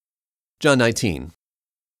John 19.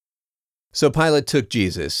 So Pilate took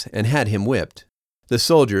Jesus and had him whipped. The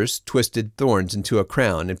soldiers twisted thorns into a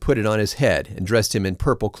crown and put it on his head and dressed him in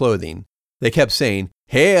purple clothing. They kept saying,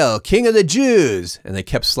 "Hail, King of the Jews!" and they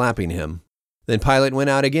kept slapping him. Then Pilate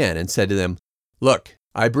went out again and said to them, "Look,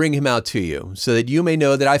 I bring him out to you, so that you may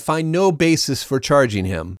know that I find no basis for charging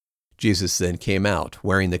him." Jesus then came out,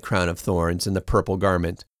 wearing the crown of thorns and the purple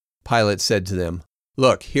garment. Pilate said to them,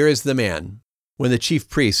 "Look, here is the man." When the chief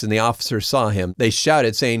priests and the officers saw him, they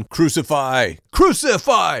shouted, saying, "Crucify!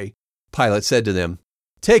 Crucify!" Pilate said to them,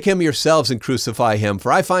 "Take him yourselves and crucify him,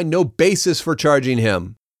 for I find no basis for charging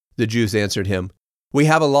him." The Jews answered him, "We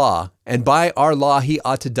have a law, and by our law he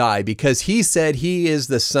ought to die, because he said he is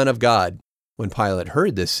the Son of God." When Pilate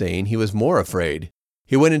heard this saying, he was more afraid.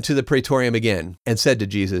 He went into the praetorium again and said to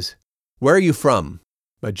Jesus, "Where are you from?"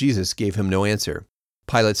 But Jesus gave him no answer.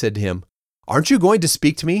 Pilate said to him, "Aren't you going to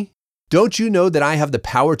speak to me? Don't you know that I have the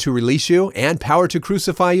power to release you and power to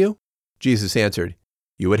crucify you?" Jesus answered,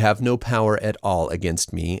 "You would have no power at all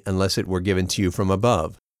against me unless it were given to you from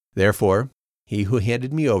above. Therefore, he who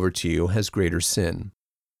handed me over to you has greater sin."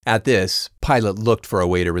 At this, Pilate looked for a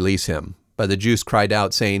way to release him. But the Jews cried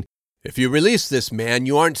out, saying, "If you release this man,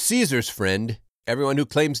 you aren't Caesar's friend. Everyone who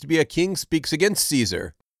claims to be a king speaks against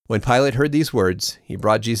Caesar." When Pilate heard these words, he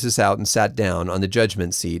brought Jesus out and sat down on the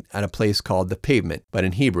judgment seat at a place called the Pavement, but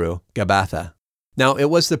in Hebrew, Gabbatha. Now it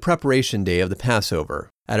was the preparation day of the Passover,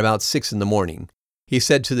 at about 6 a.m. He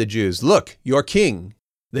said to the Jews, "Look, your king."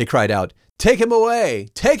 They cried out, "Take him away!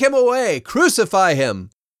 Take him away! Crucify him!"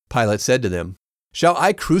 Pilate said to them, "Shall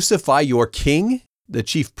I crucify your king?" The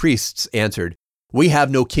chief priests answered, "We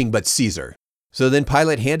have no king but Caesar." So then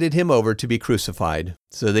Pilate handed him over to be crucified.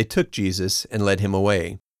 So they took Jesus and led him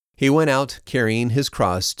away. He went out carrying his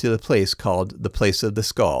cross to the place called the Place of the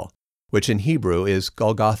Skull, which in Hebrew is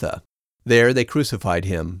Golgotha. There they crucified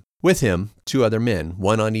him. With him 2 other men,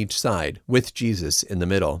 one on each side, with Jesus in the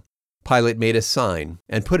middle. Pilate made a sign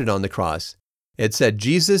and put it on the cross. It said,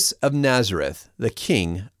 "Jesus of Nazareth, the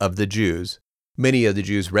King of the Jews." Many of the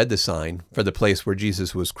Jews read the sign, for the place where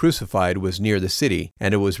Jesus was crucified was near the city,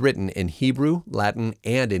 and it was written in Hebrew, Latin,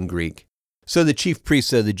 and in Greek. So the chief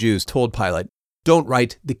priests of the Jews told Pilate, "Don't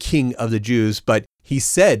write the King of the Jews, but he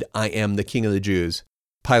said, 'I am the King of the Jews.'"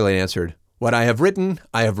 Pilate answered, "What I have written,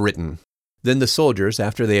 I have written." Then the soldiers,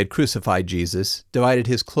 after they had crucified Jesus, divided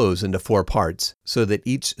his clothes into 4 parts, so that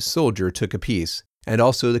each soldier took a piece, and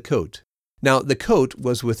also the coat. Now the coat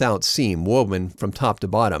was without seam, woven from top to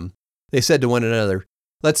bottom. They said to one another,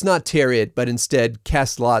 "Let's not tear it, but instead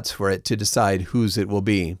cast lots for it to decide whose it will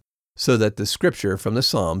be," so that the scripture from the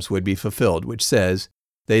Psalms would be fulfilled, which says,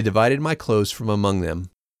 "They divided my clothes from among them.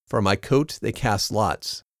 For my coat they cast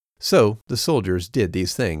lots." So the soldiers did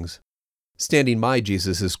these things. Standing by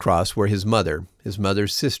Jesus' cross were his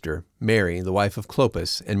mother's sister, Mary, the wife of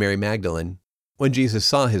Clopas, and Mary Magdalene. When Jesus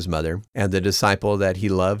saw his mother and the disciple that he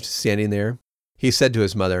loved standing there, he said to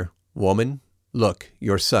his mother, "Woman, look,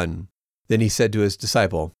 your son." Then he said to his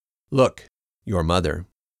disciple, "Look, your mother."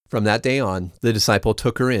 From that day on, the disciple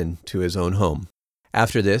took her in to his own home.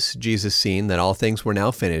 After this, Jesus, seeing that all things were now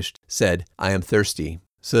finished, said, "I am thirsty,"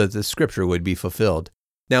 so that the scripture would be fulfilled.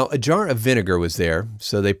 Now a jar of vinegar was there,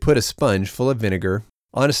 so they put a sponge full of vinegar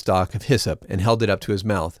on a stalk of hyssop and held it up to his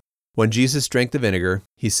mouth. When Jesus drank the vinegar,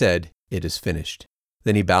 he said, "It is finished."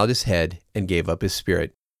 Then he bowed his head and gave up his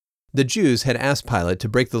spirit. The Jews had asked Pilate to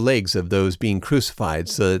break the legs of those being crucified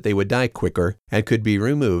so that they would die quicker and could be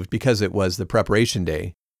removed because it was the preparation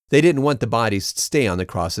day. They didn't want the bodies to stay on the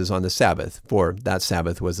crosses on the Sabbath, for that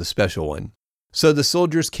Sabbath was a special one. So the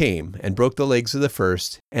soldiers came and broke the legs of the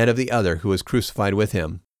first and of the other who was crucified with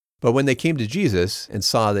him. But when they came to Jesus and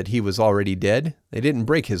saw that he was already dead, they didn't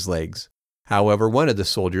break his legs. However, one of the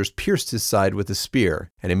soldiers pierced his side with a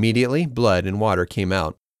spear, and immediately blood and water came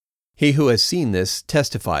out. He who has seen this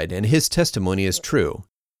testified, and his testimony is true.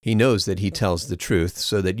 He knows that he tells the truth,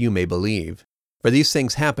 so that you may believe. For these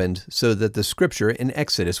things happened so that the scripture in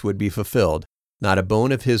Exodus would be fulfilled. Not a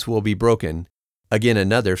bone of his will be broken. Again,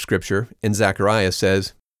 another scripture in Zechariah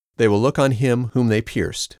says, "They will look on him whom they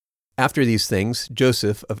pierced." After these things,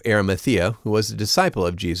 Joseph of Arimathea, who was a disciple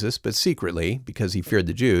of Jesus, but secretly, because he feared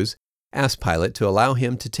the Jews, asked Pilate to allow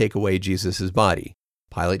him to take away Jesus' body.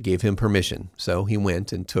 Pilate gave him permission, so he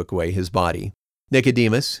went and took away his body.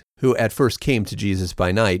 Nicodemus, who at first came to Jesus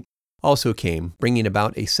by night, also came, bringing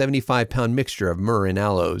about a 75-pound mixture of myrrh and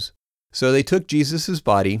aloes. So they took Jesus'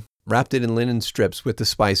 body, wrapped it in linen strips with the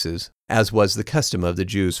spices, as was the custom of the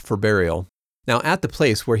Jews for burial. Now at the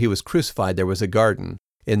place where he was crucified there was a garden.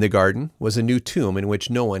 In the garden was a new tomb in which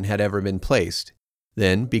no one had ever been placed.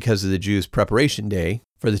 Then, because of the Jews' preparation day,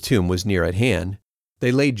 for the tomb was near at hand,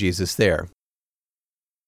 They laid Jesus there,